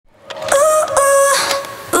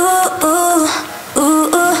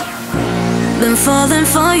falling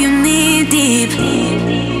for you knee deep.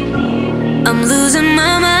 I'm losing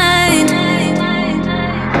my mind,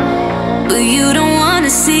 but you don't wanna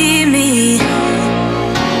see me.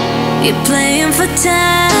 You're playing for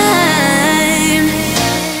time.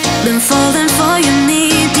 Been falling for you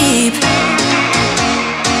knee deep.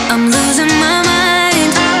 I'm losing my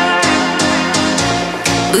mind,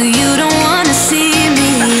 but you don't wanna see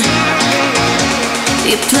me.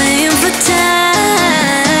 You're playing for time.